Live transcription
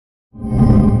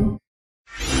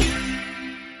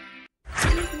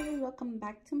welcome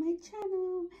back to my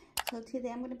channel. So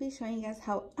today I'm going to be showing you guys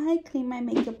how I clean my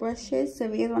makeup brushes. So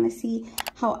if you guys want to see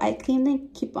how I clean them,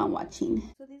 keep on watching.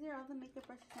 So these are all the makeup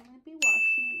brushes I'm going to be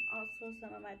washing. Also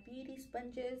some of my beauty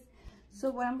sponges.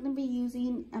 So what I'm going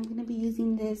to be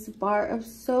using, this bar of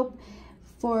soap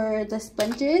for the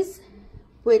sponges,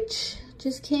 which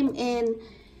just came in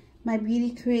my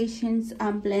Beauty Creations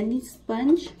blending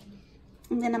sponge.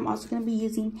 And then I'm also going to be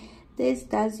using this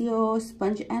Dazio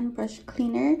sponge and brush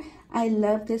cleaner. I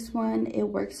love this one. It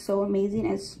works so amazing.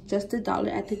 It's just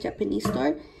 $1 at the Japanese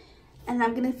store. And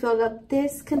I'm going to fill up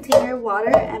this container of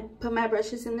water and put my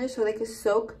brushes in there so they can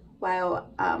soak while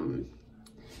I'm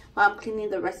cleaning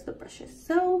the rest of the brushes.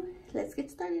 So let's get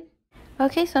started.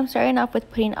 Okay, so I'm starting off with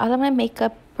putting all of my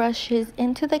makeup brushes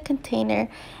into the container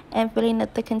and filling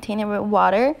up the container with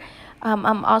water.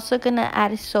 I'm also going to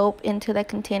add soap into the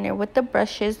container with the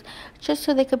brushes just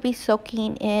so they could be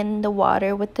soaking in the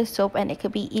water with the soap, and it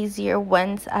could be easier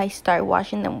once I start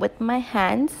washing them with my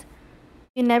hands.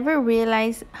 You never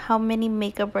realize how many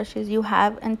makeup brushes you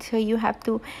have until you have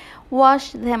to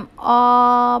wash them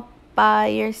all by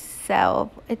yourself.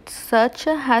 It's such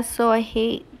a hassle. I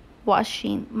hate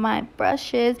washing my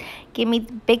brushes. Give me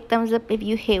the big thumbs up if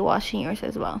you hate washing yours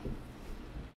as well.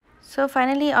 So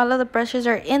finally, all of the brushes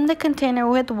are in the container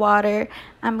with water.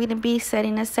 I'm going to be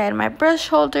setting aside my brush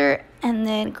holder and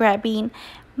then grabbing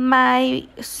my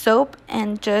soap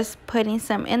and just putting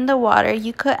some in the water.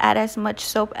 You could add as much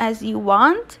soap as you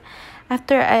want.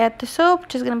 After I add the soap,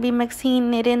 just going to be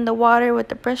mixing it in the water with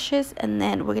the brushes, and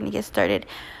then we're going to get started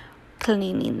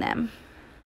cleaning them.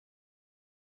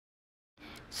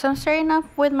 So I'm starting off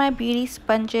with my beauty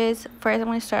sponges. First, I'm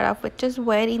going to start off with just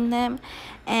wetting them.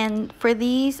 And for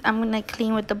these, I'm going to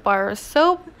clean with the bar of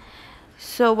soap.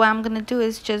 So what I'm going to do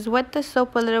is just wet the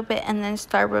soap a little bit and then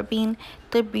start rubbing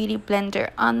the beauty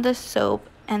blender on the soap.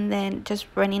 And then just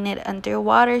running it under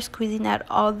water, squeezing out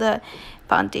all the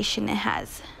foundation it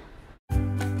has.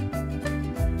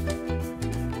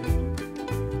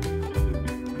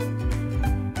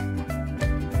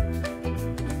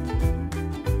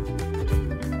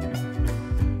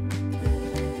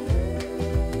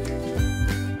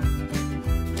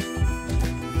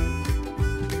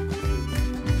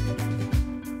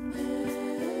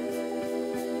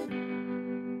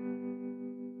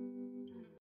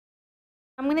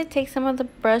 I'm going to take some of the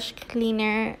brush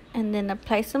cleaner and then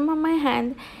apply some on my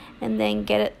hand, and then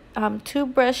get 2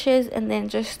 brushes and then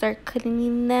just start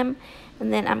cleaning them.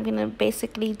 And then I'm going to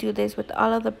basically do this with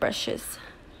all of the brushes.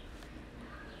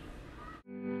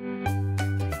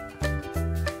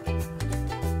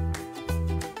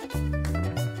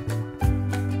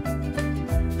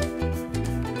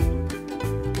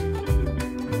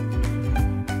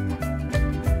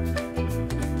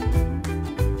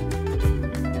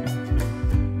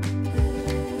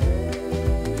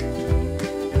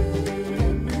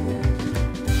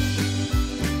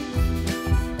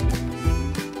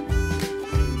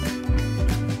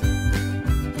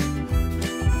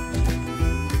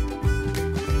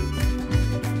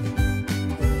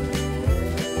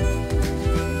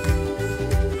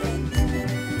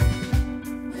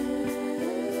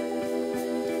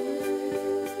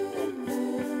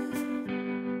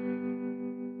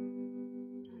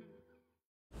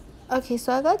 Okay,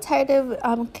 so I got tired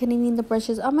of cleaning the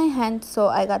brushes on my hand, so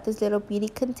I got this little beauty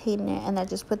container and I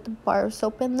just put the bar of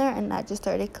soap in there, and I just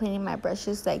started cleaning my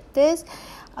brushes like this.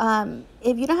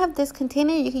 If you don't have this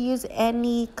container, you can use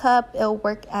any cup. It'll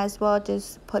work as well.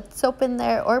 Just put soap in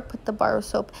there or put the bar of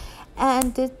soap,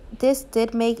 and this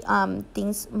did make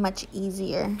things much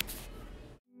easier.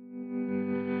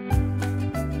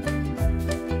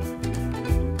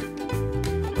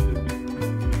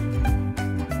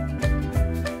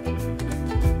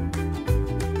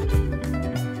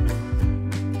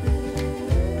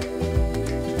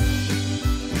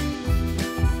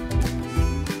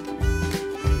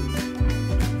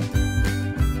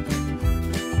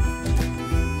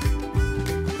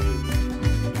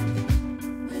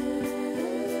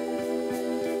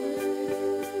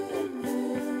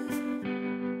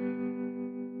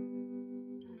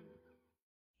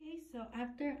 So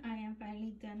after I am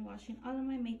finally done washing all of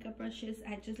my makeup brushes,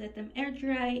 I just let them air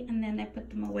dry and then I put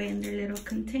them away in their little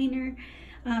container.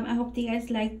 I hope you guys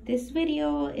liked this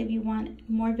video. If you want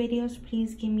more videos,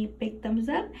 please give me a big thumbs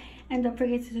up and don't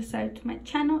forget to subscribe to my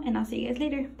channel, and I'll see you guys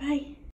later. Bye.